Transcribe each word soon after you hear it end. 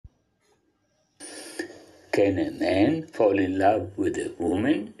Can a man fall in love with a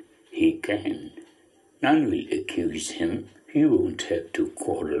woman? He can. None will accuse him. He won't have to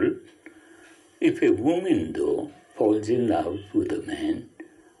quarrel. If a woman, though, falls in love with a man,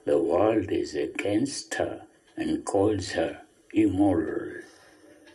 the world is against her and calls her immoral.